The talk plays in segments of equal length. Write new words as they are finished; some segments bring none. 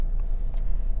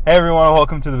Hey everyone,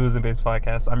 welcome to the Booze and Base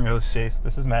podcast. I'm your host Chase.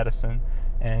 This is Madison,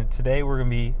 and today we're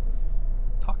gonna be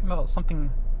talking about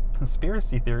something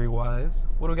conspiracy theory wise.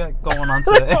 What do we got going on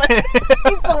today?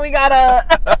 So we gotta.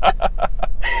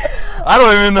 I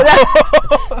don't even know.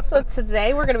 So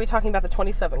today we're gonna be talking about the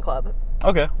 27 Club.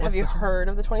 Okay. Have you heard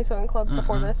of the 27 Club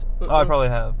before this? Oh, I probably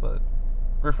have, but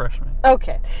refresh me.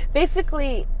 Okay.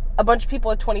 Basically, a bunch of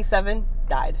people at 27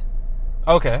 died,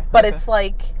 Okay. but okay. it's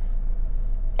like.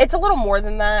 It's a little more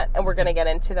than that, and we're going to get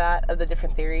into that, of the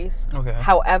different theories. Okay.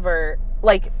 However,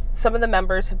 like, some of the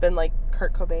members have been, like,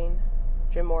 Kurt Cobain,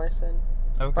 Jim Morrison,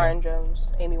 Brian Jones,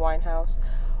 Amy Winehouse.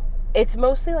 It's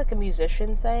mostly, like, a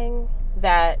musician thing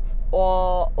that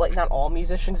not all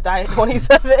musicians die at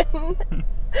 27.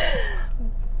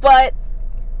 But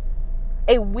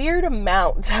a weird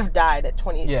amount have died at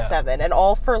 27, and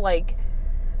all for, like,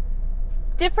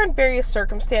 different various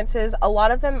circumstances. A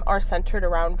lot of them are centered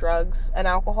around drugs and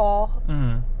alcohol,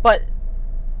 but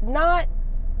not,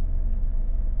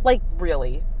 like,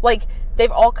 really. Like,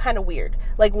 they've all kind of weird.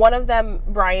 Like, one of them,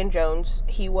 Brian Jones,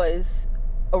 he was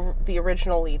the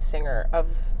original lead singer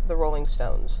of the Rolling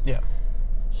Stones. Yeah.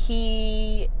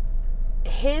 His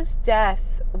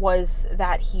death was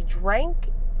that he drank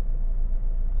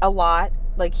a lot.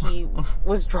 Like, he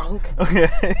was drunk.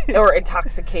 Okay. Or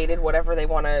intoxicated, whatever they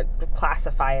want to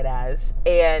classify it as.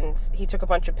 And he took a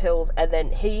bunch of pills, and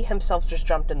then he himself just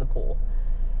jumped in the pool.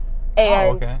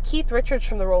 And Keith Richards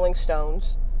from the Rolling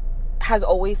Stones has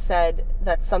always said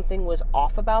that something was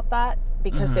off about that,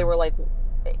 because they were like,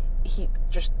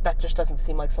 that just doesn't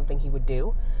seem like something he would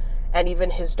do. And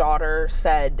even his daughter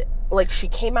said, like, she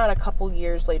came out a couple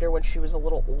years later when she was a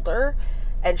little older,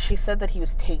 and she said that he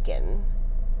was taken.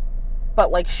 But,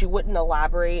 like, she wouldn't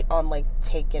elaborate on, like,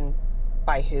 taken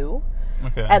by who.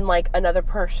 Okay. And, like, another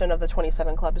person of the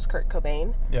 27 Club is Kurt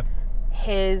Cobain. Yep.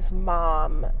 His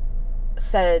mom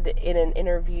said in an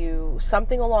interview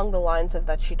something along the lines of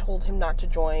that she told him not to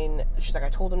join. She's like, I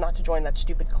told him not to join that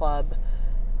stupid club.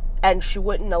 And she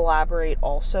wouldn't elaborate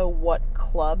also what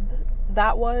club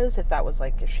that was. If that was,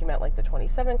 like, if she meant, like, the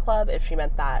 27 Club. If she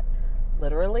meant that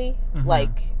literally.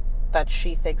 Like, that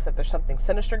she thinks that there's something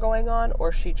sinister going on,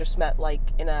 or she just meant, like,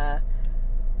 in a,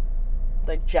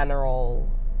 like,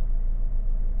 general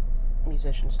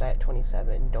musicians die at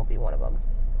 27, don't be one of them.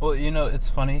 Well, you know, it's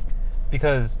funny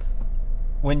because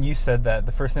when you said that,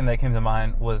 the first thing that came to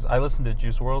mind was I listened to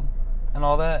Juice WRLD and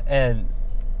all that, and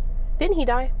didn't he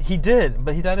die? He did,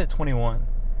 but he died at 21.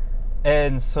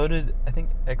 And so did, I think,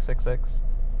 XXX.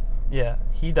 Yeah,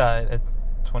 he died at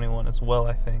 21 as well,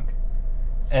 I think.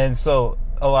 And so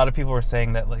a lot of people were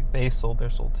saying that, like, they sold their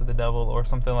soul to the devil or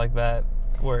something like that,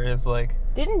 whereas, like...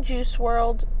 Didn't Juice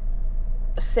WRLD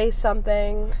say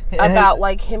something about,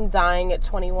 like, him dying at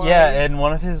 21? Yeah, and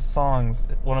one of his songs,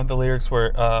 one of the lyrics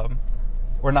were,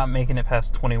 we're not making it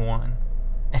past 21.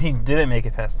 And he didn't make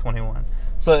it past 21.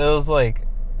 So it was like,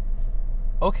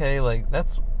 okay, like,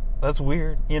 that's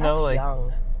weird, you know? Like,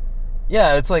 young.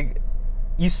 Yeah, it's like,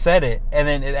 you said it, and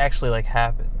then it actually, like,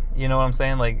 happened. You know what I'm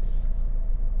saying? Like...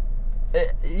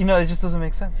 it just doesn't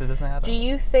make sense. It doesn't happen. Do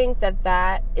you think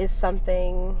that is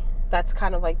something that's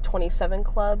kind of like 27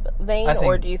 Club vein,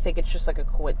 or do you think it's just like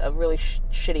a really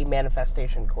shitty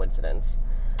manifestation coincidence?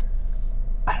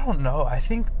 I don't know. I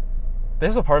think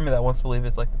there's a part of me that wants to believe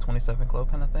it's like the 27 Club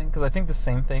kind of thing, because I think the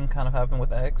same thing kind of happened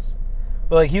with X.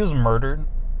 But, like, he was murdered.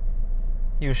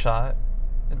 He was shot,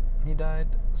 and he died.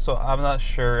 So I'm not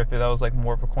sure if that was, like,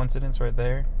 more of a coincidence right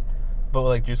there. But,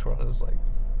 like, Juice WRLD, it was like,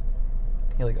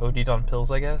 he, like, OD'd on pills,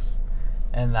 I guess.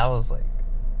 And that was like,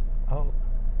 oh,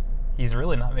 he's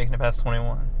really not making it past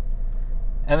 21.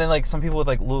 And then, like, some people with,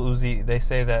 like, Lil Uzi, they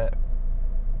say that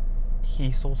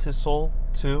he sold his soul,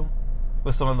 too,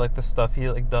 with some of, like, the stuff he,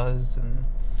 like, does and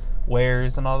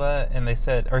wears and all that. And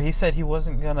he said he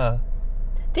wasn't gonna...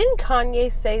 Didn't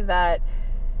Kanye say that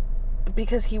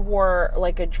because he wore,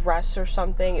 like, a dress or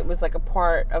something, it was, like, a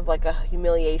part of, like, a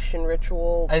humiliation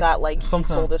ritual that, like, he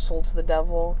sold his soul to the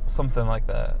devil? Something like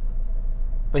that.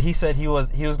 But he said he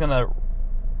was gonna,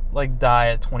 like, die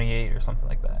at 28 or something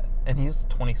like that. And he's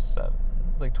 27.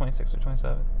 Like, 26 or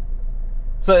 27.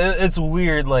 So it's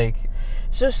weird, like...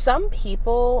 So some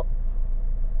people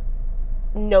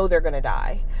know they're gonna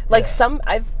die. Like,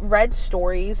 I've read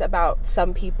stories about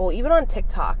some people, even on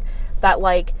TikTok, that,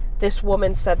 like, this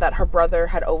woman said that her brother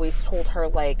had always told her,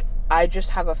 like, I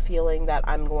just have a feeling that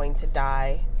I'm going to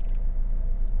die,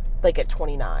 like, at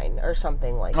 29 or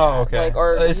something like that. Oh, okay. Like,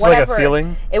 or it's whatever. Like a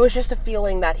feeling? It was just a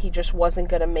feeling that he just wasn't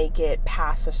going to make it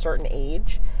past a certain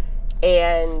age.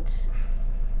 And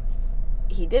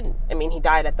he didn't. I mean, he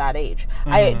died at that age.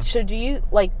 So do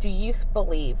you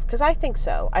believe, because I think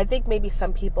so. I think maybe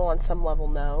some people on some level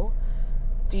know.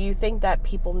 Do you think that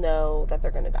people know that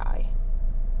they're going to die?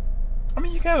 I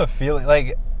mean, you can have a feeling.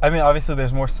 Like, I mean, obviously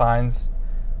there's more signs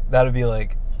that would be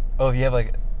like, oh, if you have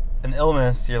like an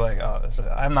illness, you're like, oh, shit,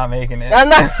 I'm not making it. I'm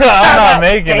not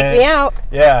making it. Take me out.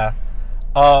 Yeah.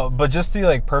 But just to be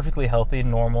like perfectly healthy,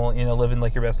 normal, you know, living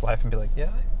like your best life and be like,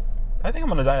 yeah, I think I'm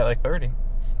going to die at like 30.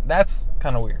 That's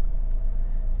kind of weird.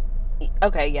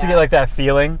 Okay, yeah. To get like that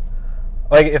feeling.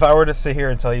 Like if I were to sit here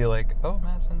and tell you like, oh,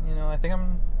 Madison, you know,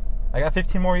 I got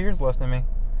 15 more years left in me.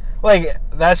 Like,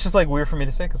 that's just like weird for me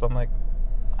to say because I'm like,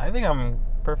 I think I'm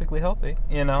perfectly healthy,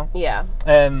 you know? Yeah.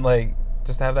 And like,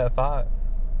 just have that thought.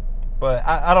 But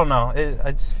I don't know.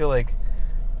 I just feel like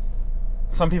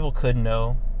some people could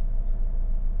know.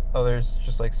 Others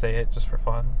just like say it just for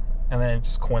fun. And then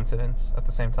just coincidence at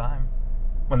the same time.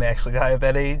 When they actually die at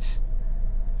that age.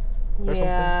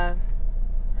 Yeah. Something.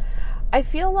 I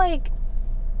feel like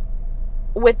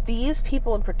with these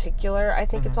people in particular, I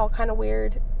think it's all kind of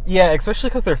weird. Yeah, especially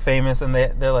because they're famous and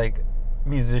they're like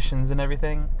musicians and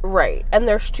everything. Right. And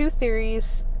there's two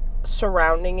theories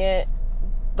surrounding it.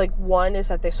 Like, one is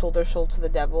that they sold their soul to the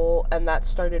devil, and that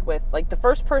started with, like, the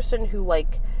first person who,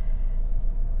 like,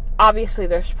 obviously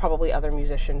there's probably other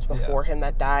musicians before him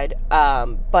that died,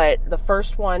 but the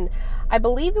first one, I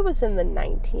believe it was in the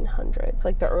 1900s,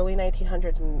 like the early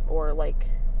 1900s, or like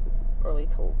early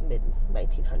to mid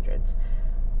 1900s.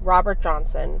 Robert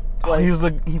Johnson was...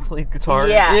 he played guitar?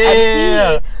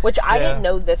 Yeah. Which I didn't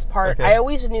know this part. Okay. I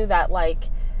always knew that, like,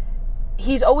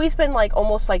 he's always been, like,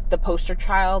 almost like the poster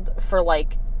child for,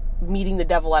 like, meeting the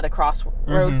devil at a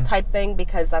crossroads type thing,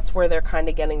 because that's where they're kind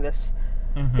of getting this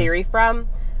theory from.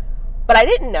 But I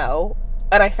didn't know,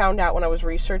 and I found out when I was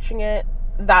researching it,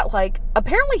 that, like,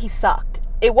 apparently he sucked.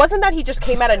 It wasn't that he just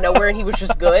came out of nowhere and he was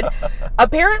just good.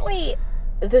 Apparently,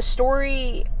 the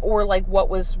story, or, like, what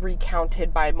was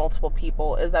recounted by multiple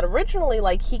people, is that originally,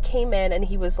 like, he came in and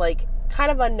he was, like, kind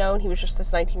of unknown. He was just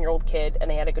this 19-year-old kid, and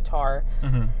he had a guitar.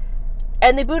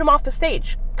 And they booed him off the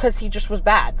stage because he just was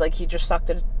bad. Like, he just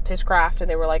sucked at his craft, and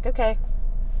they were like, okay,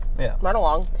 run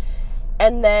along.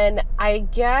 And then I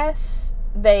guess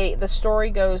the story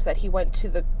goes that he went to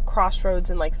the crossroads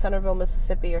in, like, Centerville,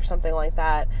 Mississippi or something like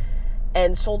that,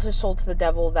 and sold his soul to the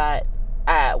devil, that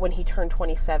when he turned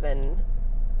 27,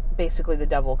 basically the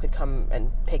devil could come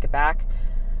and take it back.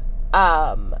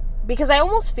 Because I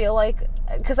almost feel like,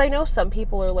 because I know some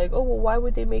people are like, oh, well, why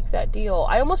would they make that deal?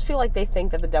 I almost feel like they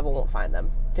think that the devil won't find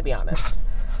them, to be honest.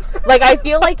 Like, I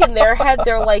feel like in their head,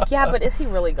 they're like, yeah, but is he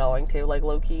really going to? Like,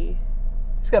 low-key.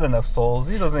 He's got enough souls.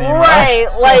 He doesn't even... Right.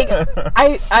 Like,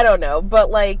 I don't know, but,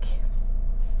 like...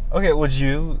 Okay, would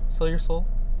you sell your soul?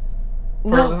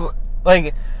 No.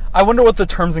 Like, I wonder what the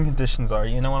terms and conditions are.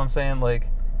 You know what I'm saying? Like,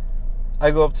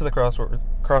 I go up to the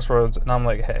crossroads, and I'm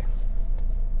like, hey...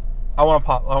 I have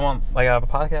a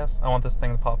podcast. I want this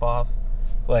thing to pop off.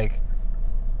 Like,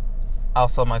 I'll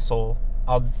sell my soul.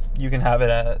 You can have it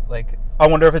at, like, I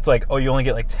wonder if it's like, oh, you only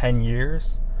get like 10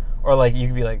 years, or like you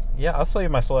could be like, yeah, I'll sell you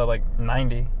my soul at like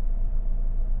 90.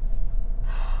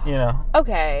 You know?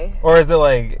 Okay. Or is it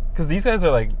like, because these guys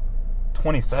are like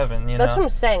 27. You know? That's what I'm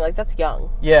saying. Like, that's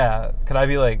young. Yeah. Could I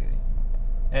be like,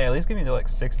 hey, at least give me to like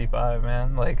 65,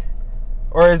 man? Like,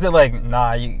 or is it like,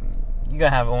 nah, you're gonna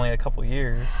have only a couple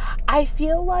years? I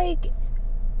feel like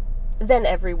then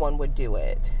everyone would do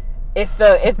it. If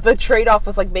the trade-off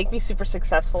was like, make me super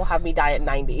successul, have me die at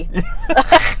 90.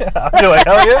 I'd be like,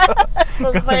 hell yeah.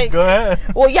 So go ahead.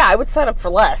 Well, yeah, I would sign up for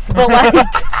less, but like...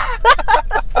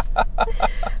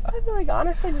 I'd be like,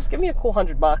 honestly, just give me a cool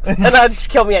 $100 and I'd just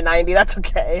kill me at 90. That's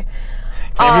okay.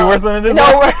 Can't be worse than it is.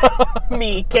 No,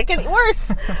 me kicking it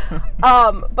worse.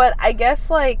 But I guess,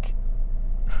 like...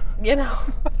 You know,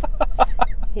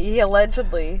 he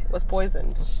allegedly was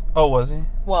poisoned. Oh, was he?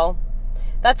 Well,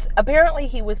 apparently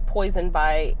he was poisoned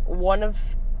by one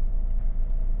of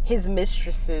his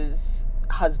mistress's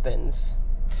husbands.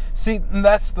 See,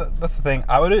 that's the thing.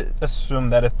 I would assume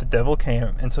that if the devil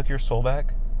came and took your soul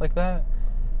back like that,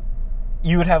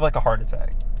 you would have like a heart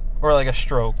attack, or like a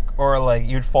stroke, or like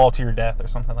you'd fall to your death or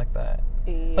something like that.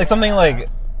 Yeah. Like something like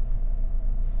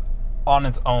on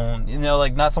its own, you know,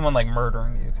 like not someone like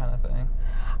murdering you kind of thing.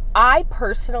 I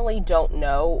personally don't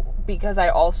know, because I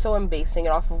also am basing it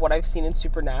off of what I've seen in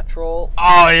Supernatural.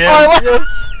 Oh, yes.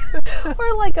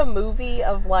 Or like a movie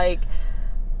of like,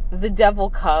 the devil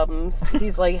comes,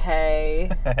 he's like,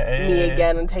 hey, me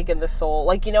again, and taking the soul.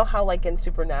 Like, you know how like in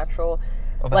Supernatural,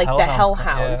 like the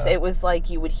Hellhounds, it was like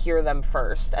you would hear them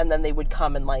first, and then they would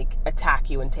come and like attack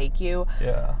you and take you.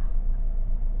 Yeah.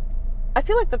 I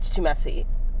feel like that's too messy.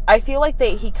 I feel like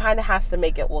he kind of has to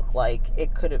make it look like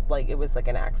it could have, like, it was like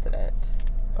an accident.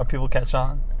 Or people catch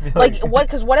on? Like, what?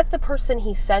 Because what if the person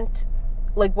he sent,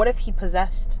 like, what if he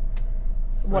possessed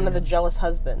one of the jealous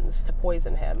husbands to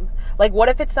poison him? Like, what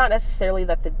if it's not necessarily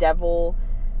that the devil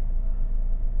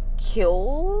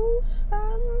kills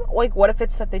them? Like, what if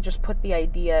it's that they just put the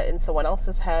idea in someone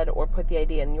else's head or put the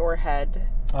idea in your head?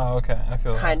 Oh, okay. I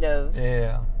feel kind that. of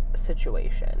yeah.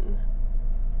 situation.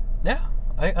 Yeah,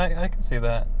 I can see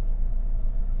that.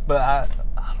 But I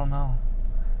don't know.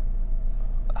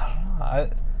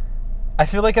 I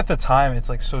feel like at the time it's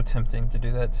like so tempting to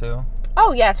do that too.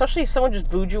 Oh yeah, especially if someone just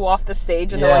booed you off the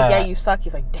stage and they're like, "Yeah, you suck."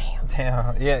 He's like,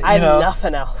 "Damn, yeah." I have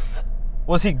nothing else.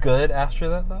 Was he good after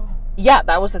that though? Yeah,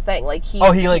 that was the thing. Like he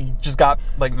just got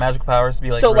like magical powers to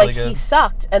be like so really like good. He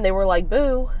sucked, and they were like,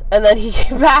 "Boo!" And then he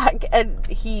came back, and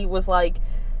he was like,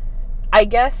 I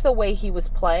guess the way he was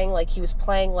playing like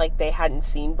they hadn't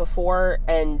seen before,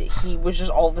 and he was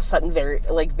just all of a sudden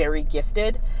very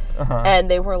gifted,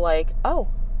 and they were like, "Oh,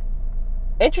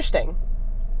 interesting."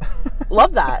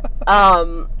 Love that.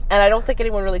 And I don't think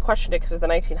anyone really questioned it because it was the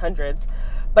 1900s.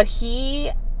 But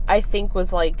he, I think,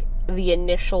 was like the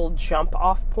initial jump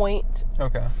off point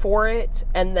for it.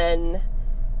 And then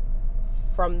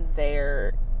from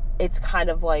there, it's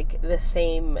kind of like the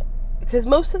same. Because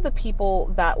most of the people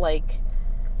that like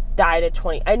died at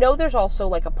 20, I know there's also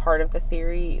like a part of the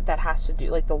theory that has to do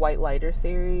like the white lighter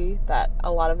theory, that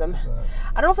a lot of them,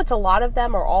 I don't know if it's a lot of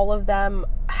them or all of them,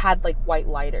 had like white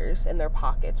lighters in their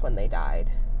pockets when they died.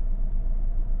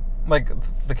 Like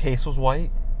the case was white?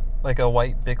 Like a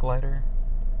white Bic lighter?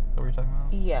 Is that what you're talking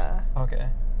about? Yeah. Okay.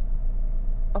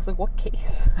 I was like, what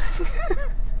case?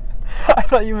 I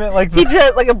thought you meant like he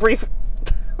drew like a brief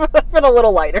for the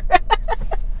little lighter.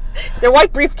 They're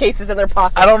white briefcases in their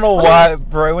pocket. I don't know why,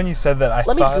 but right when you said that,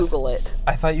 Let me Google it.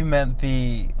 I thought you meant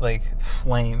the like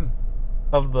flame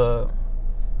of the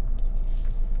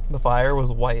fire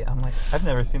was white. I'm like, I've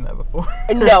never seen that before.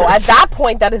 No, at that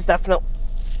point, that is definitely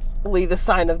the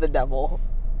sign of the devil.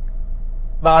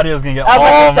 The audio's gonna get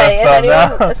all messed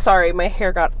up now. Sorry, my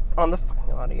hair got on the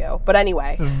fucking audio. But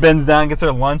anyway. Just bends down, gets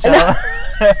her lunch out.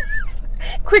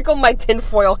 Crinkle my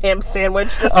tinfoil ham sandwich.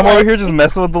 I'm over here just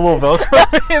messing with the little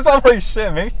Velcro. I'm like,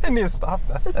 shit, maybe I need to stop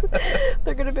that.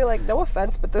 They're going to be like, no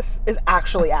offense, but this is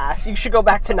actually ass. You should go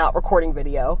back to not recording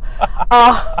video.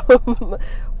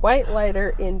 White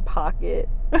lighter in pocket,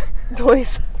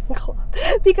 27 Club.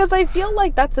 Because I feel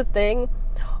like that's a thing,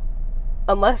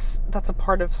 unless that's a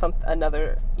part of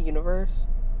another universe.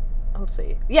 Let's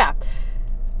see. Yeah.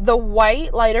 The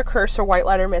white lighter curse or white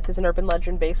lighter myth is an urban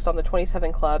legend based on the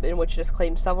 27 Club, in which it is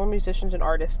claimed several musicians and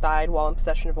artists died while in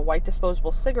possession of a white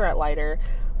disposable cigarette lighter,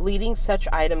 leading such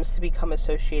items to become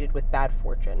associated with bad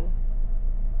fortune.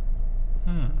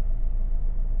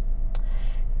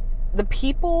 The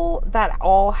people that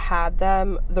all had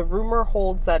them, the rumor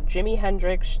holds that Jimi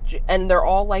Hendrix, and they're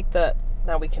all like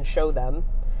now we can show them,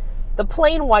 the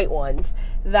plain white ones,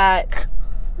 that...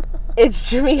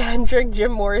 It's Jimi Hendrix,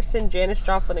 Jim Morrison, Janis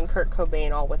Joplin, and Kurt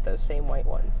Cobain, all with those same white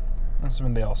ones. I'm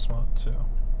assuming they all smoked, too.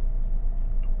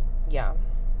 Yeah.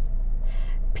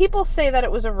 People say that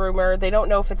it was a rumor. They don't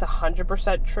know if it's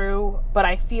 100% true, but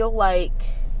I feel like...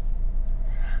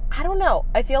 I don't know.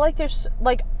 I feel like there's...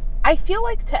 I feel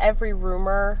like to every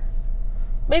rumor...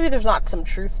 Maybe there's not some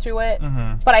truth to it,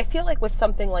 but I feel like with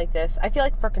something like this, I feel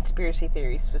like for conspiracy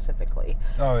theories specifically.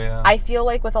 Oh, yeah. I feel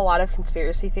like with a lot of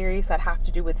conspiracy theories that have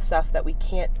to do with stuff that we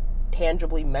can't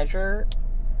tangibly measure,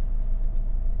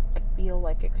 I feel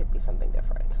like it could be something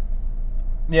different.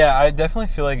 Yeah, I definitely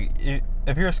feel like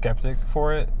if you're a skeptic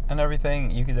for it and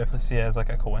everything, you could definitely see it as like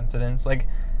a coincidence. Like,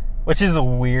 which is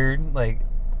weird. Like,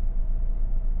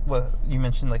 what you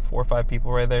mentioned, like 4 or 5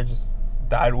 people right there just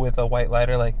died with a white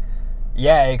lighter. Like,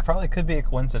 yeah, it probably could be a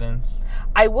coincidence.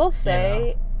 I will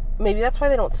say, maybe that's why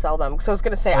they don't sell them. Because I was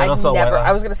going to say,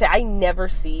 I never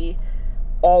see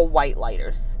all white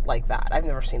lighters like that. I've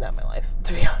never seen that in my life,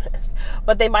 to be honest.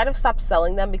 But they might have stopped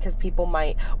selling them because people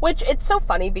might, which it's so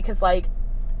funny because like,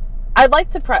 the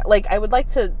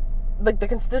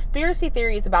conspiracy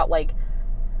theory is about like,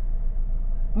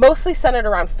 mostly centered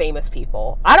around famous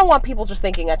people. I don't want people just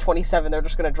thinking at 27 they're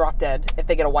just going to drop dead if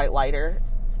they get a white lighter.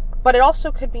 But it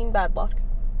also could mean bad luck.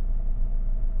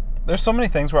 There's so many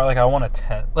things where I want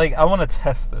to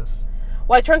test this.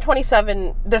 Well, I turned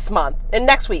 27 this month and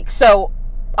next week, so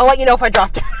I'll let you know if I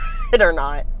dropped it or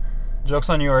not. Joke's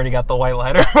on you, already got the white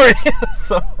lighter for you,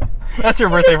 so that's your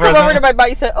birthday present. Come over to my body,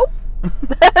 you said, "Oh,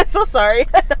 so sorry."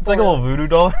 It's like a little voodoo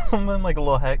doll or something, like a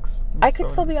little hex. I could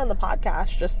still be on the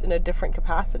podcast, just in a different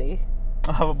capacity.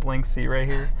 I'll have a blank seat right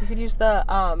here. You could use the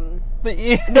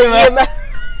EMF.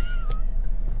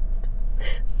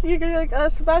 You're gonna be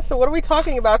like, Sebastian, what are we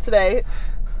talking about today?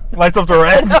 Lights up to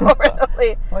red. No,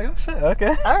 really. Like, oh shit,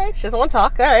 okay. All right, she doesn't want to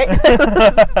talk. All right.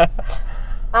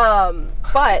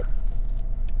 But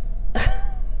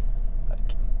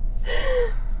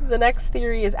the next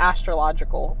theory is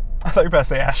astrological. I thought you were about to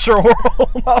say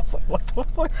Astroworld. I was like, what the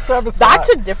fuck? Travis That's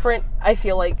Scott? a different, I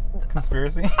feel like...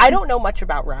 Conspiracy? I don't know much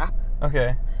about rap.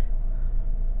 Okay.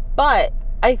 But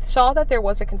I saw that there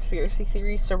was a conspiracy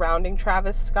theory surrounding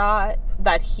Travis Scott,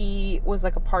 that he was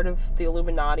like a part of the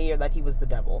Illuminati or that he was the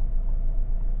devil.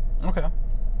 Okay.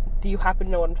 Do you happen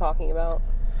to know what I'm talking about?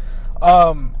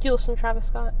 Do you listen to Travis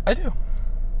Scott? I do.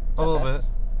 A little bit.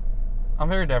 I'm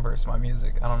very diverse in my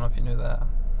music. I don't know if you knew that.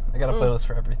 I got a playlist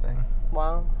for everything.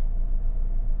 Wow.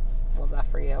 Love that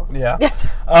for you. Yeah.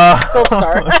 Gold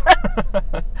star.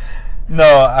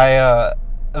 No,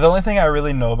 the only thing I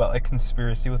really know about like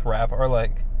conspiracy with rap are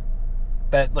like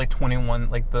that like 21,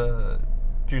 like the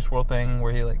Juice WRLD thing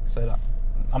where he like said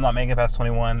I'm not making it past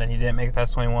 21, then he didn't make it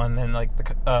past 21, then like the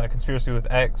conspiracy with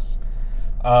X,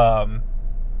 and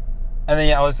then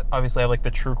yeah, I was obviously have like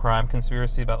the true crime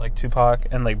conspiracy about like Tupac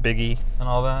and like Biggie and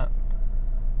all that.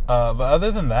 But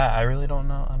other than that, I really don't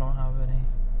know. I don't have any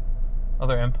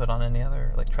other input on any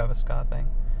other like Travis Scott thing.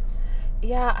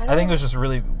 Yeah, I think it was just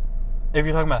really. If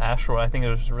you're talking about Astro, I think it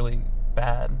was just really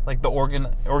bad. Like the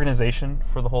organization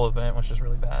for the whole event was just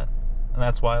really bad, and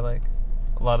that's why like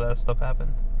a lot of that stuff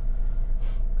happened.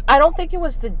 I don't think it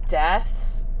was the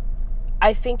deaths.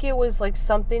 I think it was like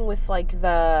something with like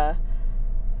the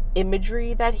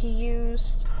imagery that he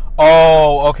used.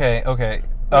 Oh, okay.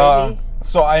 Maybe.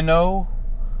 So I know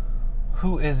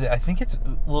who is it? I think it's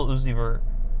Lil Uzi Vert.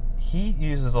 He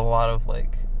uses a lot of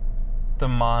like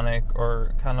demonic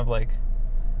or kind of like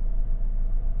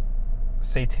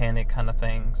satanic kind of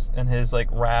things in his like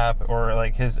rap or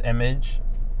like his image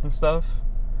and stuff.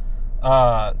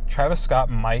 Travis Scott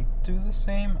might do the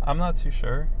same. I'm not too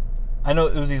sure. I know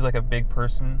Uzi's like a big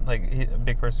person, a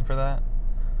big person for that.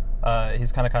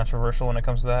 He's kind of controversial when it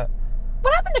comes to that.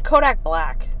 What happened to Kodak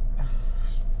Black?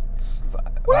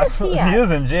 Where is he at? He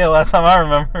was in jail last time I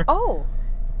remember. Oh.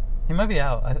 He might be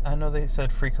out. I know they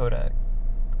said free Kodak.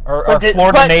 Our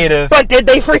Florida native. But did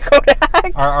they free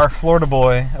Kodak? Our Florida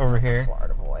boy over here.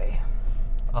 Florida boy.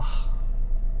 Ugh.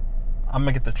 I'm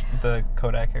going to get the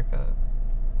Kodak haircut.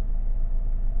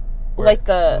 Like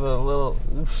the little,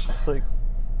 it's just like,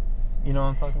 you know what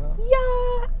I'm talking about?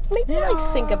 Yeah. Maybe like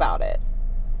think about it.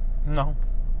 No.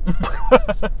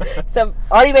 So,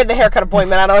 already made the haircut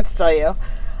appointment. I don't know what to tell you.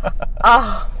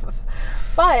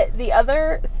 But the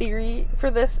other theory for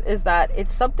this is that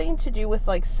it's something to do with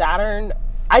like Saturn.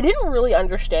 I didn't really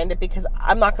understand it because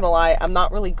I'm not going to lie, I'm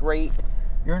not really great.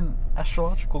 You're an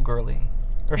astrological girly.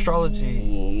 Or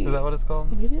astrology. Is that what it's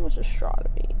called? Maybe it was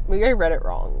astronomy. Maybe I read it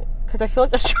wrong. Because I feel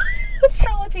like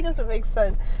astrology doesn't make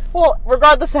sense. Well,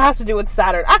 regardless, it has to do with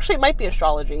Saturn. Actually, it might be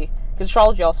astrology. Because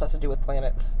astrology also has to do with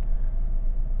planets.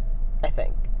 I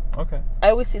think. Okay. I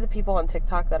always see the people on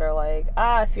TikTok that are like,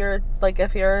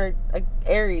 if you're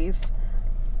Aries,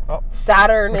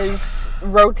 Saturn is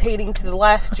rotating to the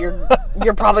left, you're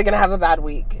probably gonna have a bad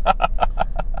week.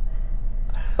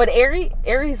 But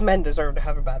Aries men deserve to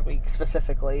have a bad week,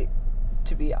 specifically,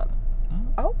 to be honest.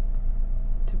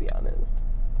 To be honest.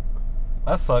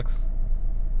 That sucks.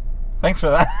 Thanks for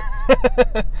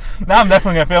that. Now I'm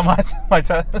definitely gonna fail my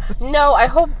test. No, I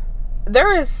hope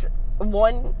there's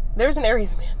an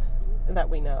Aries man that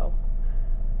we know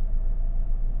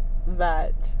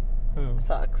that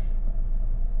sucks.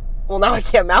 Well, now I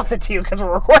can't mouth it to you because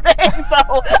we're recording, so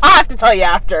I'll have to tell you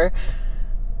after.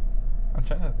 I'm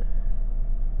trying to...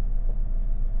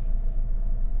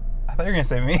 I thought you were going to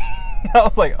say me. I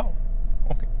was like, oh,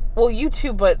 okay. Well, you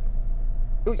too, but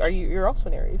you're also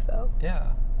an Aries, though.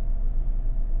 Yeah.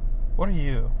 What are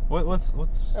you? What's...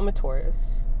 I'm a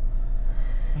Taurus.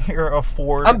 You're a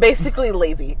Ford. I'm basically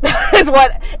lazy. Is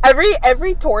what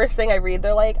every Taurus thing I read,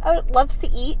 they're like, loves to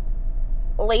eat,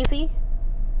 lazy.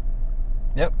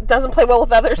 Yep. Doesn't play well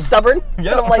with others, stubborn.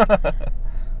 Yep. And I'm like,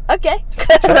 okay.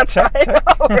 That's right.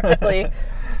 Really.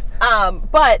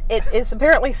 But it is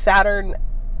apparently Saturn.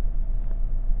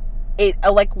 It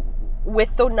like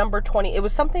with the number 20. It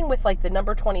was something with like the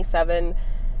number 27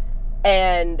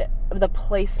 and the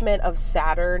placement of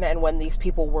Saturn and when these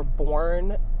people were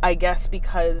born, I guess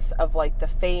because of like the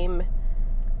fame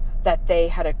that they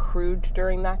had accrued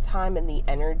during that time and the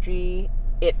energy,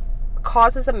 it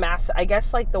causes a mass, I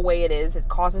guess like the way it is, it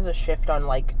causes a shift on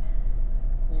like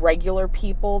regular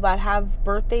people that have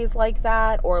birthdays like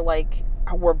that or like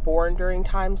were born during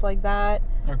times like that.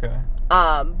 Okay.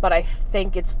 But I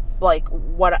think it's like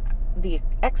what the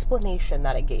explanation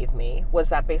that it gave me was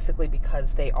that basically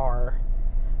because they are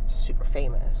super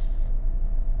famous,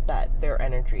 that their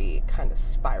energy kind of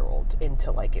spiraled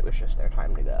into like it was just their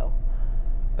time to go.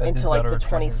 Into like the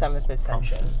 27th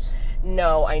ascension.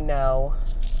 No, I know.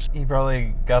 He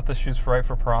probably got the shoes right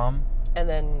for prom. And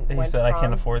then he said, I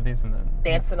can't afford these, and then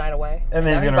danced the night away. And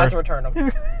then he's about to return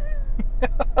them.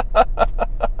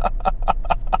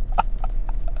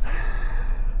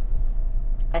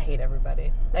 I hate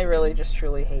everybody. I really just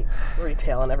truly hate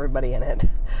retail and everybody in it.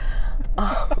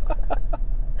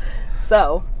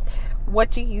 So,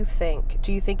 what do you think?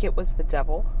 Do you think it was the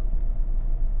devil?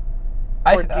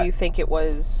 Or do you think it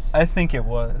was... I think it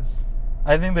was.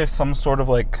 I think there's some sort of,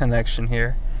 like, connection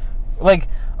here. Like,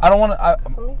 I don't want to...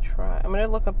 Let me try. I'm going to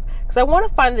look up... Because I want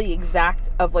to find the exact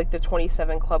of, like, the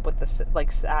 27 Club with the,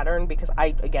 like, Saturn. Because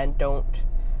I, again, don't...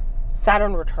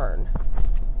 Saturn return.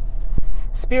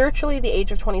 Spiritually, the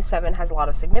age of 27 has a lot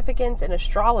of significance. In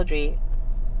astrology...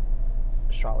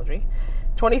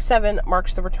 27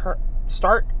 marks the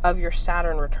start of your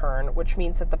Saturn return, which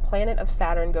means that the planet of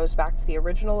Saturn goes back to the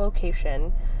original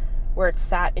location where it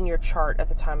sat in your chart at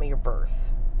the time of your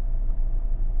birth.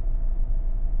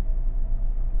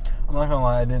 I'm not gonna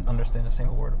lie, I didn't understand a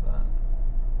single word of that.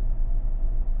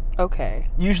 Okay.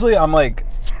 Usually I'm like...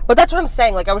 But that's what I'm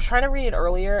saying. Like, I was trying to read it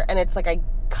earlier, and it's like I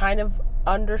kind of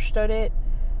understood it,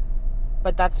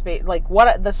 but that's... like,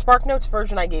 what the SparkNotes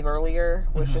version I gave earlier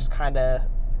was just kind of...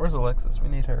 Where's Alexis? We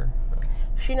need her.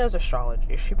 She knows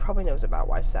astrology. She probably knows about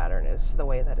why Saturn is the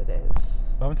way that it is.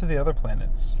 What happened to the other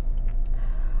planets?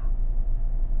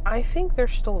 I think they're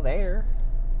still there.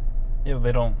 Yeah, but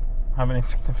they don't have any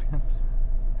significance.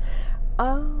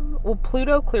 Well,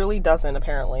 Pluto clearly doesn't,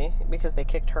 apparently, because they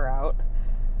kicked her out.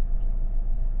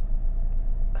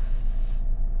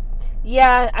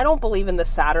 Yeah, I don't believe in the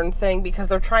Saturn thing, because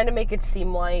they're trying to make it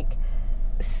seem like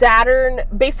Saturn,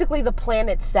 basically the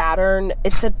planet Saturn,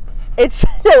 it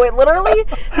literally,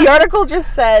 the article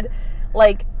just said,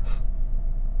 like,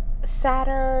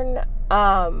 Saturn,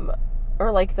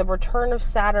 or like the return of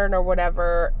Saturn or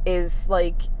whatever is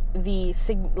like the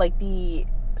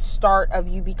start of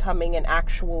you becoming an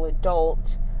actual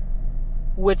adult,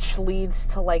 which leads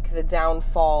to like the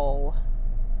downfall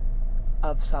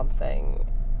of something.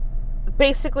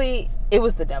 Basically, it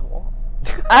was the devil.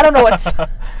 I don't know what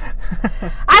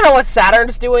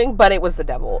Saturn's doing, but it was the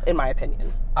devil, in my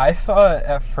opinion. I thought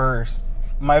at first,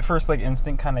 my first like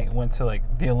instinct kind of went to like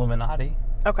the Illuminati.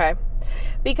 Okay,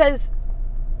 because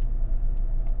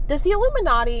does the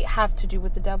Illuminati have to do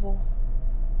with the devil?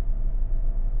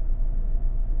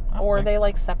 Or are they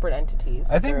like separate entities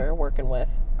that they're working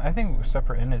with? I think we're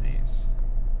separate entities.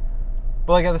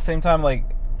 But like at the same time, like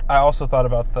I also thought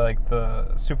about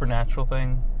the supernatural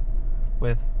thing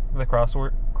with the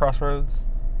crossroads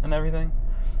and everything.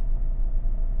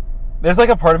 There's like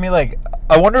a part of me like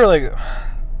I wonder like it's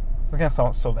gonna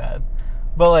sound so bad,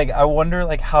 but like I wonder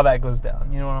like how that goes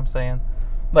down. You know what I'm saying?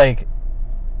 Like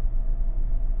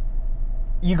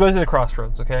you go to the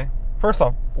crossroads, okay? First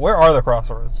off, where are the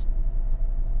crossroads?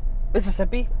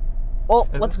 Mississippi? Well,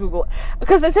 let's Google it.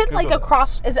 Because is it like a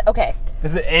cross... Is it... Okay.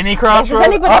 Is it any crossroad? Does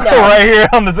anybody know? Right here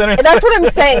on this interstate. And that's what I'm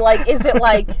saying. Like, is it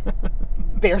like...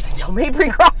 Bears and Yale Mabry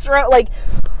crossroad? Like,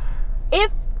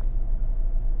 if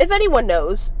anyone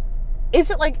knows, is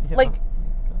it like... Yeah. Like...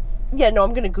 Yeah, no,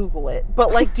 I'm going to Google it.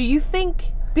 But, like, do you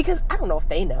think... Because I don't know if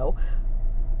they know.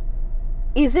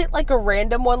 Is it like a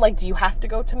random one? Like, do you have to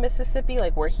go to Mississippi,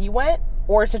 like where he went?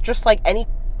 Or is it just like any...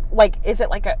 Like, is it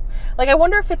like a... Like, I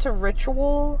wonder if it's a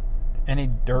ritual...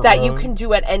 Any dirt that road? You can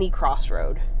do at any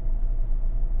crossroad.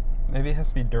 Maybe it has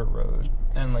to be dirt road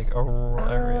and like a rural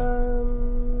area.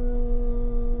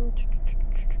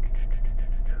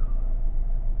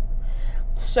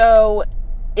 So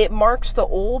it marks the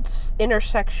old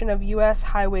intersection of U.S.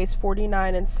 highways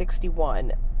 49 and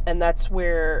 61, and that's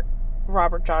where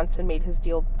Robert Johnson made his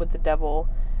deal with the devil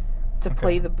to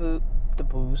play the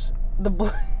booze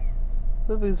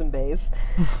and bass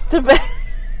to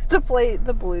play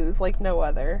the blues like no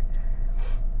other.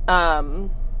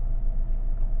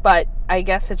 But I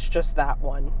guess it's just that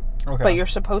one. Okay. But you're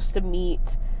supposed to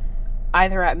meet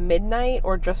either at midnight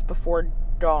or just before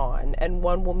dawn, and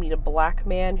one will meet a black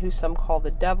man who some call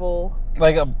the devil.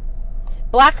 Like a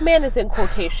black man is in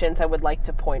quotations, I would like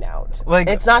to point out. Like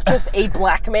it's not just a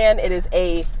black man, it is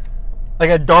a like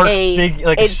a dark figure,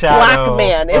 like a shadow. Black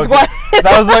man is what.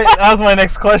 That was my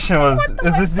next question. Was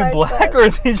is this dude black or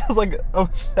is he just like a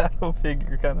shadow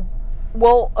figure kind of?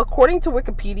 Well, according to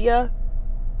Wikipedia,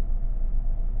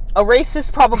 a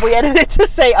racist probably edited to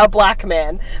say a black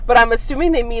man, but I'm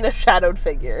assuming they mean a shadowed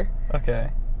figure. Okay.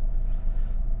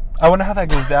 I wonder how that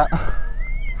goes down.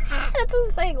 That's what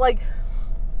I'm saying. Like,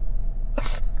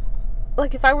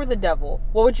 like, if I were the devil,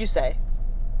 what would you say?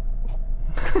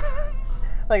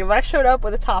 Like, if I showed up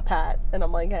with a top hat and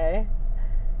I'm like, hey,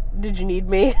 did you need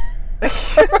me?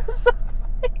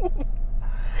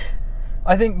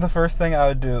 I think the first thing I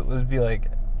would do would be like,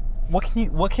 what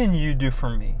can you do for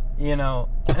me? You know?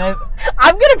 And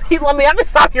I'm gonna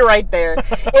stop you right there.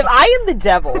 If I am the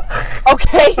devil,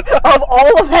 okay, of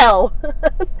all of hell,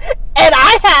 and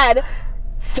I had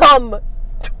some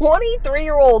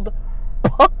 23-year-old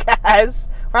punk ass,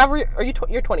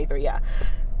 you're 23, yeah,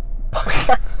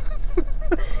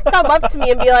 come up to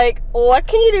me and be like, what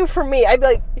can you do for me? I'd be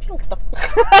like, if you don't get the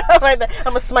I'm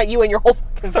gonna smite you and your whole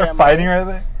fucking start family. Fighting right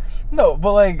there. No,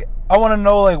 but like, I want to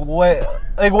know like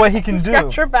what he can do.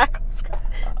 Scratch your back.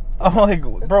 I'm like,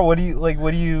 bro, what do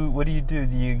you do?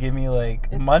 Do you give me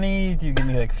like money? Do you give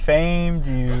me like fame?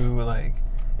 Do you like,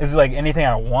 is it like anything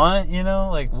I want? You know,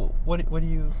 like what do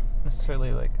you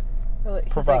necessarily like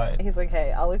provide? He's like,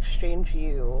 hey, I'll exchange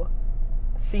you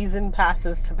season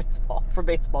passes to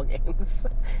baseball games,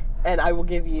 and I will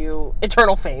give you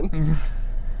eternal fame.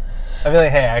 I'd be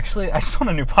like, hey, actually, I just want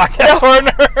a new podcast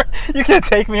partner. You can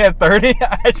take me at 30.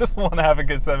 I just want to have a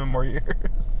good 7 more years.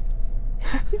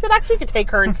 He said, actually, you could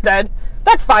take her instead.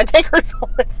 That's fine. Take her soul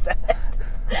instead.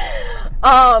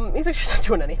 He's like, she's not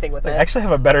doing anything with it. I actually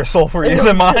have a better soul for you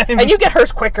than mine. And you get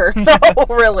hers quicker. So,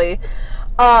 really.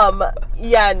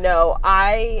 Yeah, no.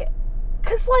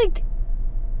 Because, like,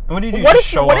 what do you do?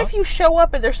 What if you show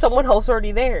up and there's someone else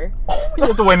already there? You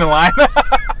have to wait in line.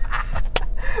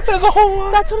 There's a whole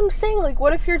line. That's what I'm saying. Like,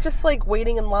 what if you're just, like,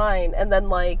 waiting in line and then,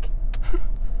 like,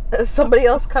 somebody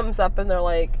else comes up and they're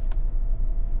like,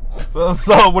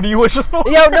 So what do you wish for?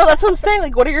 Yo, no, that's what I'm saying.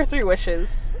 Like, what are your 3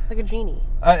 wishes? Like a genie.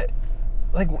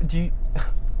 Do you...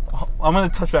 I'm going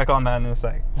to touch back on that in a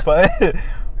sec. But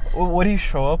what do you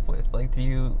show up with? Like, do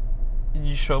you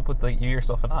show up with, like, you,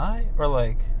 yourself, and I? Or,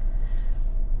 like,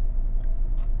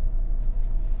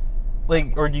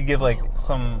 or do you give, like,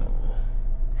 some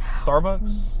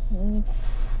Starbucks?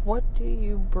 What do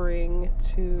you bring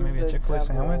to maybe the a Chick-fil-A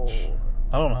devil? sandwich?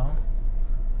 I don't know.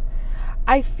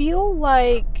 I feel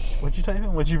like... What'd you type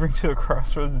in? What'd you bring to a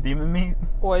Crossroads demon meet?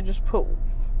 Well, I just put,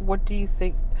 what do you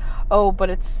think? Oh, but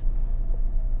it's...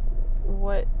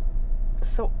 What...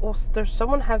 So, well, there's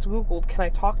someone has Googled, can I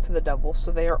talk to the devil?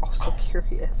 So they are also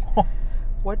curious.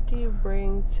 What do you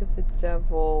bring to the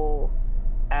devil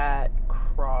at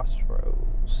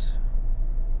Crossroads?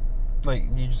 Like,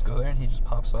 you just go there and he just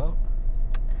pops up?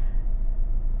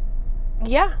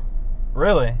 Yeah.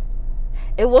 Really?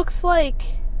 It looks like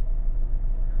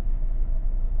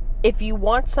if you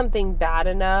want something bad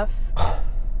enough,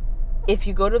 if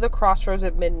you go to the Crossroads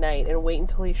at midnight and wait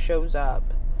until he shows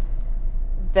up,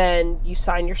 then you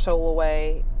sign your soul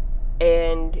away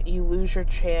and you lose your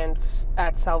chance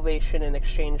at salvation in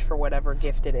exchange for whatever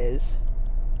gift it is.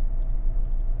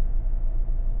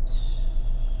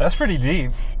 That's pretty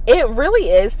deep. It really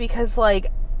is, because,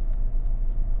 like,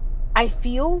 I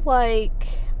feel like...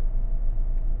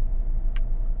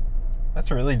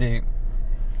 That's really deep.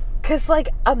 Because, like,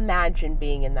 imagine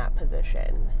being in that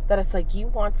position. That it's like you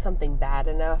want something bad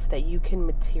enough that you can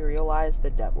materialize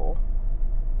the devil.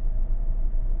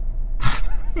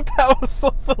 That was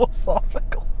so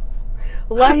philosophical.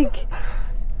 Like...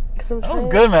 That was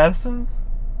good, Madison.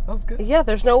 That was good. Yeah,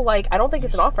 there's no, like... I don't think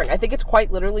it's an offering. I think it's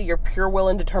quite literally your pure will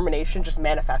and determination. Just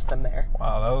manifest them there.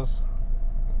 Wow, that was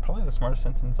probably the smartest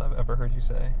sentence I've ever heard you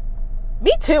say.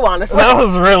 Me too, honestly. That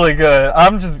was really good.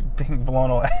 I'm just being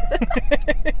blown away.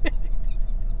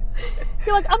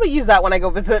 You're like, I'm going to use that when I go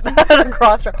visit the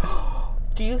Crossroads.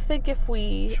 Do you think if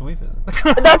we... Should we visit?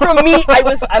 That's from me.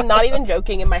 I'm not even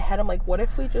joking. In my head, I'm like, what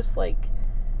if we just, like...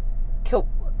 Can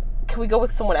we go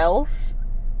with someone else?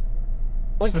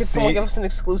 Like, could someone give us an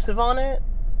exclusive on it?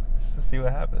 Just to see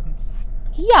what happens.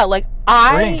 Yeah, like,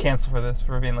 We're getting canceled for this,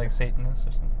 for being, like, Satanists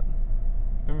or something.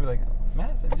 We'd be like,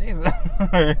 Madison, Jesus.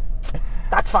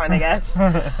 That's fine, I guess.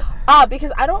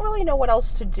 Because I don't really know what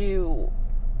else to do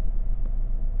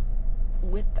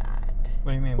with that.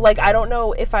 What do you mean? Like, I don't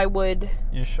know if I would...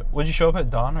 Would you show up at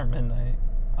dawn or midnight?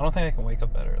 I don't think I can wake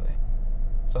up that early.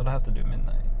 So I'd have to do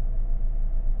midnight.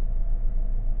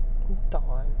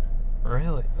 Dawn.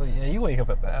 Really? Oh, yeah, you wake up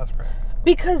at the ass crack.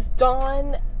 Because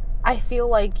dawn, I feel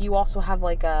like you also have,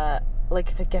 like,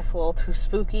 if it gets a little too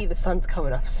spooky, the sun's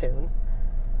coming up soon.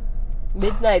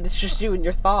 Midnight, it's just you and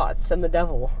your thoughts and the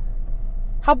devil.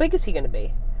 How big is he going to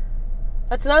be?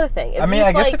 That's another thing. I mean,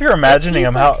 I guess if you're imagining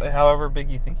him, however big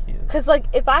you think he is. Because, like,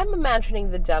 if I'm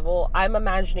imagining the devil, I'm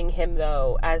imagining him,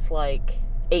 though, as, like,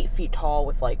 8 feet tall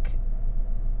with, like,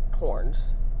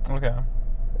 horns. Okay.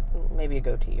 Maybe a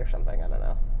goatee or something, I don't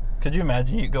know. Could you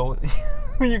imagine you go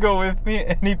with me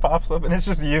and he pops up and it's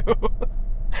just you?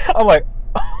 I'm like,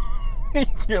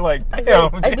 you're like,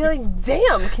 damn. I'd be like,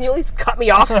 damn. Can you at least cut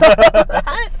me off some of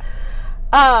that?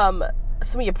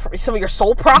 Some of your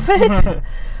soul profit.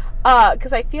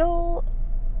 Because I feel,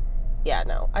 yeah,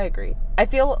 no, I agree.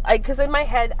 Because in my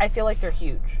head, I feel like they're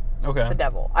huge. Okay. The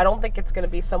devil. I don't think it's gonna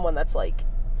be someone that's like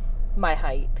my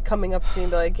height coming up to me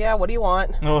and be like, yeah, what do you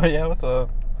want? Oh yeah, what's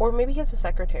up? Or maybe he has a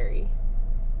secretary.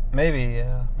 Maybe,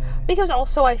 yeah. Maybe. Because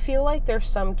also, I feel like there's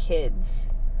some kids.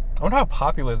 I wonder how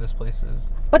popular this place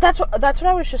is. But that's what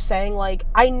I was just saying. Like,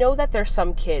 I know that there's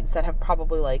some kids that have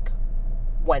probably like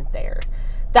went there.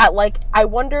 That like, I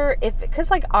wonder if, because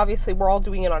like obviously we're all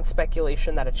doing it on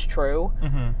speculation that it's true.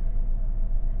 Mm-hmm.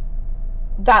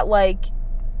 That like,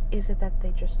 is it that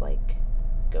they just like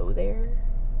go there,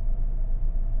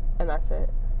 and that's it?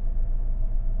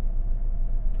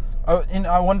 Oh, and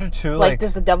I wonder too, like,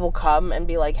 does the devil come and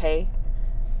be like, hey,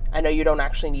 I know you don't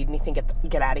actually need anything,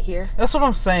 get out of here? That's what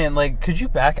I'm saying. Like, could you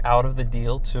back out of the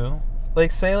deal too?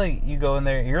 Like, say like you go in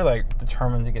there, you're like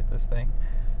determined to get this thing,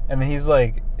 and then he's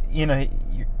like, you know,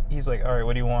 he's like, all right,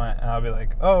 what do you want? And I'll be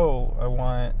like, oh, I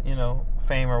want, you know,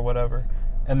 fame or whatever.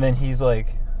 And then he's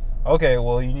like, okay,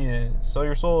 well, you need to sell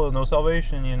your soul, no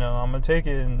salvation, you know, I'm gonna take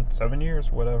it in 7 years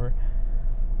or whatever.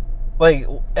 Like,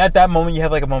 at that moment, you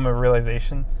have like a moment of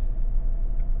realization.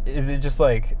 Is it just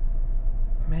like,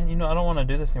 man, you know, I don't want to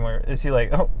do this anymore? Is he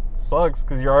like, oh, sucks,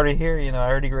 because you're already here, you know, I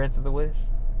already granted the wish?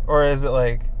 Or is it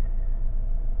like,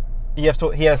 he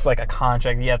has like a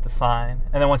contract you have to sign,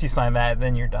 and then once you sign that,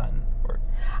 then you're done? Or,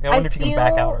 I wonder if you can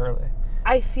back out early.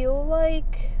 I feel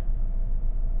like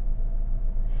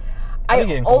I'd be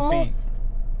getting cold feet.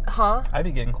 Huh? I'd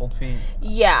be getting cold feet.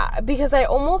 Yeah, because I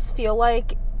almost feel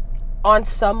like on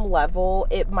some level,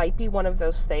 it might be one of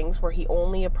those things where he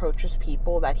only approaches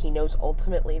people that he knows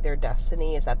ultimately their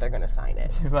destiny is that they're going to sign it.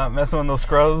 He's not messing with those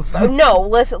scrubs? No,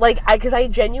 listen, like, because I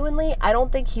genuinely, I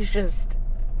don't think he's just,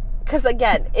 because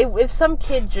again, if some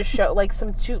kid just show, like, two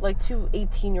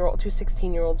 18-year-olds, two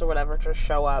 16-year-olds or whatever just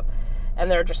show up, and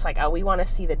they're just like, oh, we want to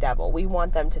see the devil. We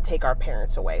want them to take our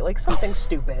parents away. Like, something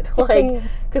stupid. Like,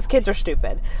 because kids are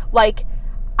stupid. Like,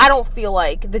 I don't feel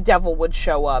like the devil would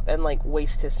show up and, like,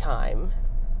 waste his time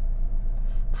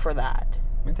for that.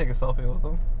 We take a selfie with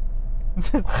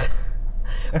him.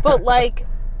 But, like,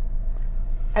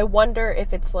 I wonder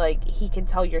if it's, like, he can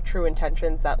tell your true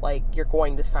intentions that, like, you're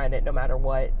going to sign it no matter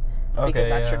what. Okay, because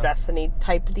that's your destiny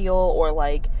type deal. Or,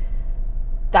 like,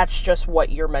 that's just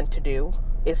what you're meant to do,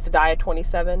 is to die at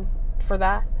 27 for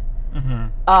that.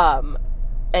 Mm-hmm.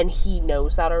 And he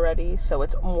knows that already, so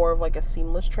it's more of like a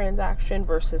seamless transaction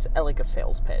versus like a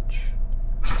sales pitch.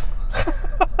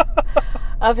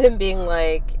 Of him being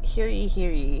like, hear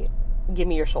ye, give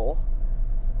me your soul.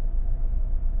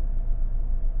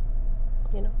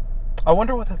 You know? I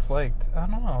wonder what that's like. I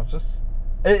don't know, just,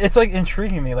 it's like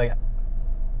intriguing me. Like,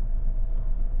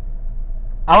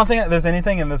 I don't think there's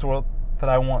anything in this world that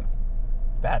I want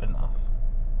bad enough.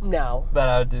 No. That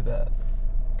I would do that.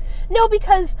 No,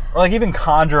 because... Or, like, even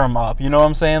conjure them up, you know what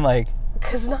I'm saying? Like...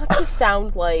 Because not to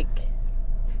sound, like,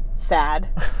 sad,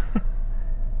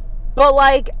 but,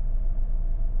 like,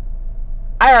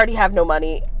 I already have no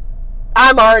money.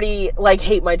 I'm already, like,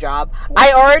 hate my job.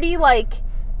 I already, like...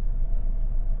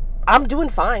 I'm doing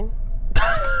fine.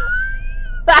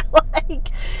 That, like...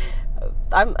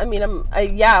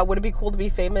 yeah, would it be cool to be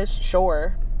famous?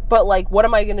 Sure. But, like, what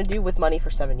am I going to do with money for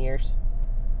 7 years?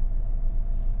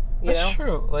 You That's know?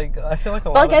 true. Like, I feel like a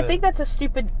lot but, like, of I think that's a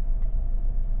stupid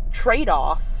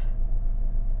trade-off.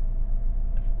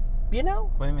 You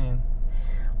know? What do you mean?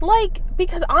 Like,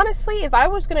 because honestly, if I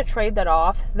was going to trade that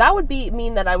off, that would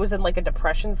mean that I was in, like, a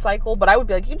depression cycle, but I would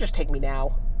be like, you can just take me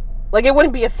now. Like, it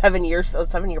wouldn't be a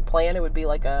 7-year plan. It would be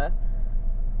like a...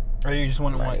 Or you just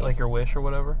wouldn't want, like, your wish or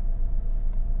whatever?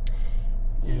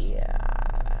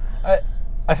 Yeah.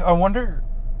 I wonder...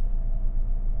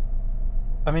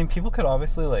 I mean, people could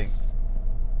obviously, like,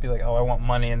 be like, oh, I want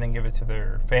money, and then give it to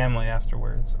their family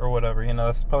afterwards, or whatever. You know,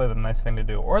 that's probably the nice thing to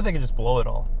do. Or they could just blow it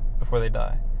all before they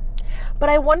die. But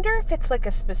I wonder if it's, like,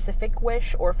 a specific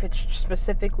wish, or if it's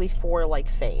specifically for, like,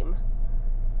 fame.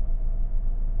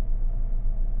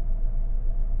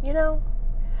 You know?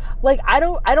 Like,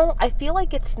 I feel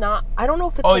like it's not, I don't know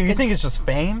if it's like you think it's just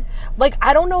fame? Like,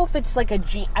 I don't know if it's like I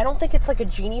don't think it's like a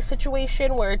genie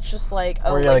situation where it's just like,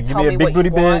 oh, where like, give tell me a big booty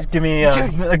bitch, give me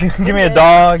a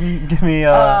dog,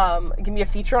 give me a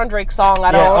feature on Drake's song,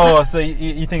 I don't know. Oh, so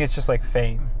you think it's just like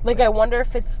fame? Like, I wonder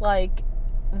if it's like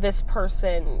this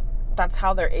person, that's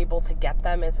how they're able to get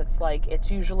them, is it's like, it's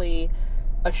usually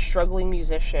a struggling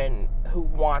musician who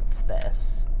wants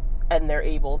this. and they're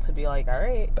able to be like, all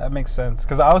right. That makes sense.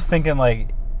 Because I was thinking,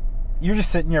 like, you're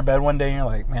just sitting in your bed one day and you're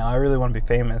like, man, I really want to be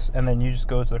famous. And then you just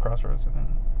go to the crossroads and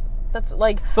then... That's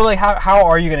like... But, like, how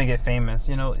are you going to get famous?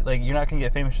 You know, like, you're not going to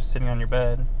get famous just sitting on your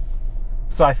bed.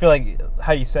 So I feel like,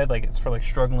 how you said, like, it's for, like,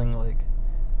 struggling, like,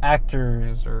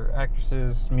 actors or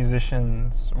actresses,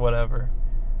 musicians, whatever.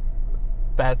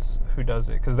 That's who does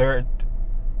it. Because they're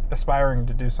aspiring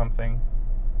to do something.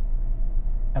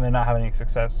 And they're not having any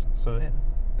success. So then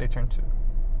they turn to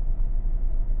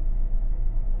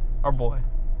our boy.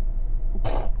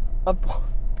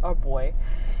 Our boy.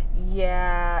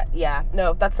 Yeah.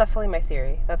 No, that's definitely my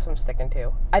theory. That's what I'm sticking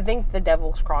to. I think the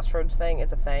Devil's Crossroads thing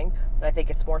is a thing, but I think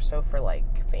it's more so for,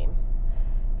 like, fame.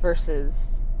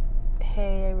 Versus,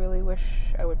 hey, I really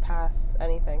wish I would pass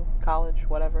anything, college,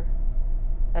 whatever.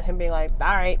 And him being like, all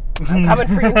right, I'm coming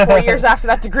for you in 4 years after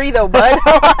that degree, though, bud.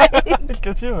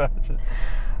 Could you imagine?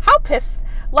 How pissed?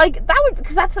 Like, that would,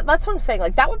 because that's what I'm saying.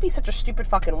 Like, that would be such a stupid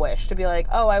fucking wish to be like,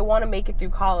 oh, I want to make it through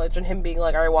college, and him being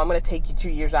like, all right, well, I'm going to take you 2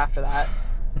 years after that.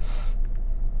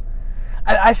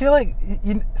 I feel like,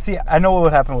 see, I know what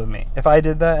would happen with me. If I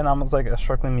did that and I was like a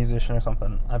struggling musician or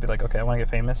something, I'd be like, okay, I want to get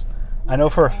famous. I know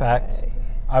for a fact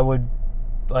I would,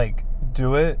 like,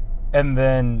 do it and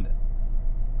then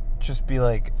just be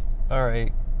like, all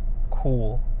right,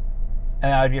 cool.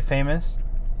 And I'd get famous.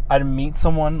 I'd meet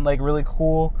someone, like, really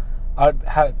cool.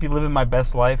 I'd be living my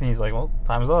best life, and he's like, well,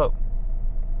 time's up.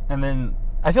 And then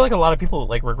I feel like a lot of people,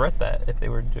 like, regret that if they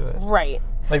were to do it. Right.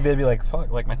 Like, they'd be like,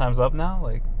 fuck, like, my time's up now?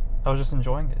 Like, I was just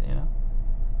enjoying it, you know?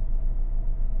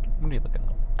 What are you looking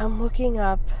up? I'm looking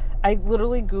up, I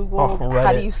literally Googled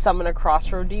how do you summon a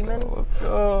crossroad demon. Let's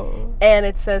go. And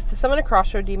it says, to summon a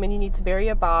crossroad demon, you need to bury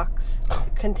a box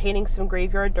containing some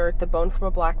graveyard dirt, the bone from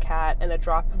a black cat, and a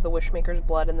drop of the Wishmaker's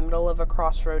blood in the middle of a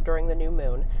crossroad during the new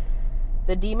moon.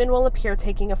 The demon will appear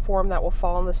taking a form that will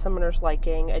fall on the summoner's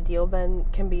liking. A deal then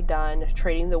can be done,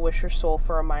 trading the wisher's soul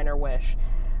for a minor wish.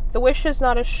 The wish is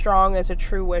not as strong as a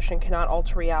true wish and cannot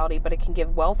alter reality, but it can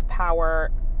give wealth,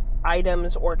 power,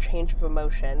 items, or change of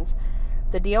emotions.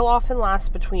 The deal often lasts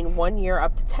between 1 year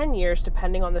up to 10 years,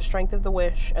 depending on the strength of the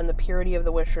wish and the purity of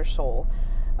the wisher's soul.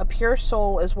 A pure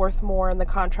soul is worth more, and the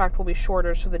contract will be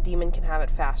shorter so the demon can have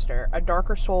it faster. A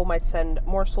darker soul might send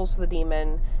more souls to the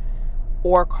demon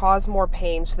or cause more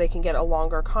pain so they can get a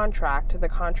longer contract. The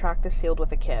contract is sealed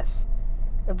with a kiss.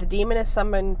 If the demon is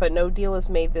summoned but no deal is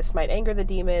made, this might anger the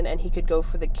demon, and he could go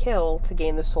for the kill to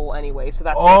gain the soul anyway. So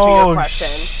that's answering your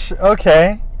question.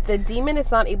 Okay. The demon is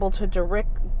not able to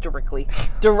directly.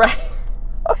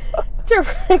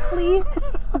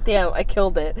 Damn, I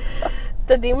killed it.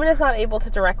 The demon is not able to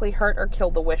directly hurt or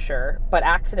kill the wisher, but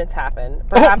accidents happen.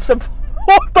 Perhaps a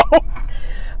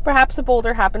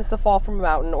boulder happens to fall from a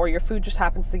mountain, or your food just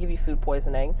happens to give you food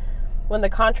poisoning. When the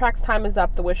contract's time is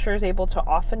up, the wisher is able to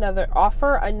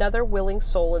offer another willing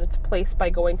soul in its place by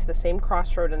going to the same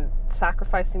crossroad and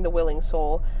sacrificing the willing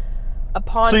soul.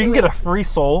 So you can get a free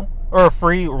soul or a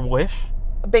free wish?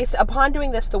 Upon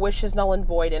doing this, the wish is null and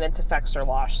void and its effects are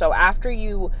lost. So after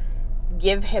you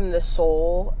give him the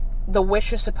soul, the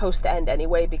wish is supposed to end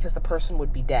anyway because the person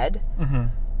would be dead. Mm-hmm.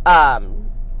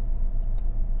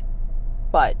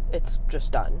 But it's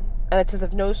just done. And it says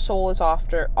if no soul is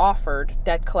offered,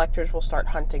 dead collectors will start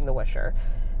hunting the wisher.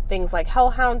 Things like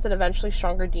hellhounds and eventually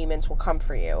stronger demons will come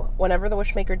for you. Whenever the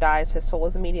wishmaker dies, his soul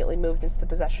is immediately moved into the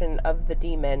possession of the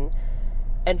demon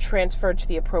and transferred to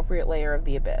the appropriate layer of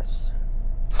the abyss.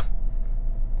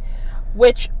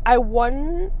 Which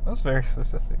That's very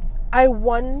specific. I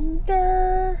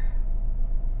wonder...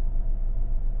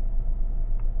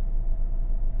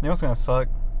 You know what's gonna suck?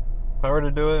 If I were to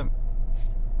do it,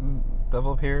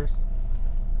 Devil appears,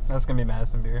 that's gonna be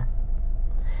Madison Beer.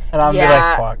 And I'm gonna be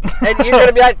like, fuck. And you're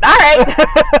gonna be like,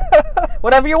 alright!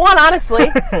 Whatever you want, honestly.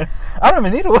 I don't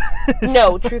even need a wish.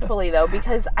 No, truthfully though,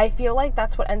 because I feel like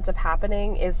that's what ends up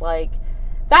happening is like,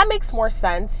 that makes more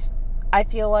sense. I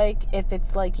feel like if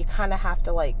it's like, you kind of have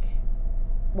to like,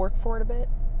 work for it a bit.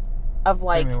 Of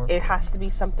like, it has to be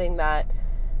something that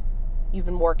you've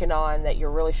been working on that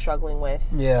you're really struggling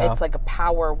with. Yeah. It's like a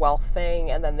power wealth thing,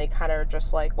 and then they kind of are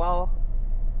just like, well,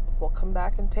 we'll come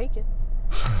back and take it.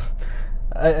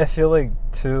 I feel like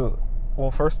too,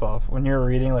 well, first off, when you're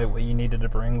reading like what you needed to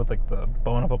bring with like the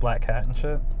bone of a black cat and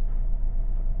shit,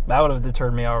 that would have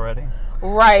deterred me already.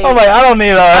 Right. I'm like, I don't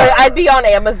need a... I'd be on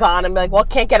Amazon and be like, well,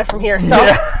 can't get it from here, so...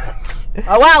 Yeah.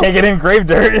 Oh, well. Can't get engraved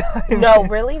dirt. No,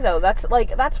 really though, that's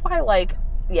why like,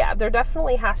 yeah, there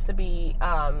definitely has to be,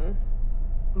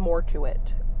 more to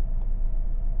it,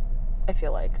 I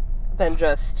feel like, than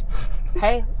just,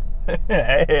 hey,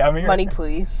 I'm here. money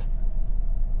please.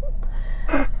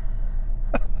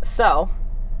 So,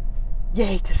 You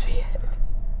hate to see it.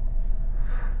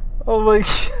 Oh my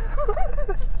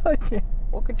God. I can't.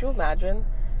 Well, could you imagine?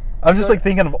 I'm just like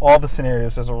thinking of all the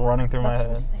scenarios just running through my head.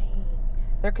 That's what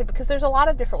I'm saying. Because there's a lot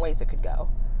of different ways it could go.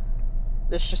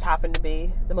 This just happened to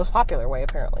be the most popular way,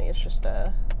 apparently. It's just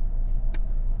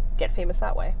get famous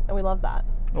that way. And we love that.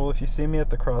 Well, if you see me at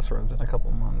the Crossroads in a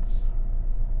couple months,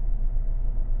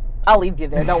 I'll leave you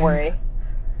there. Don't worry.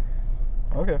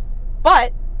 Okay.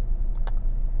 But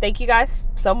thank you guys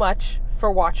so much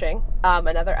for watching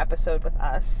another episode with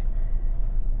us.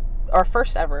 Our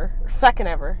second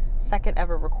ever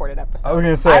recorded episode. I was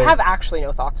going to say. I have actually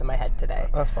no thoughts in my head today.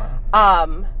 That's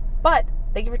fine. But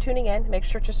thank you for tuning in. Make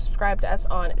sure to subscribe to us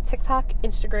on TikTok,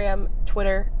 Instagram,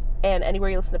 Twitter, and anywhere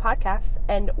you listen to podcasts.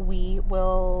 And we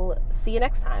will see you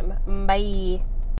next time. Bye.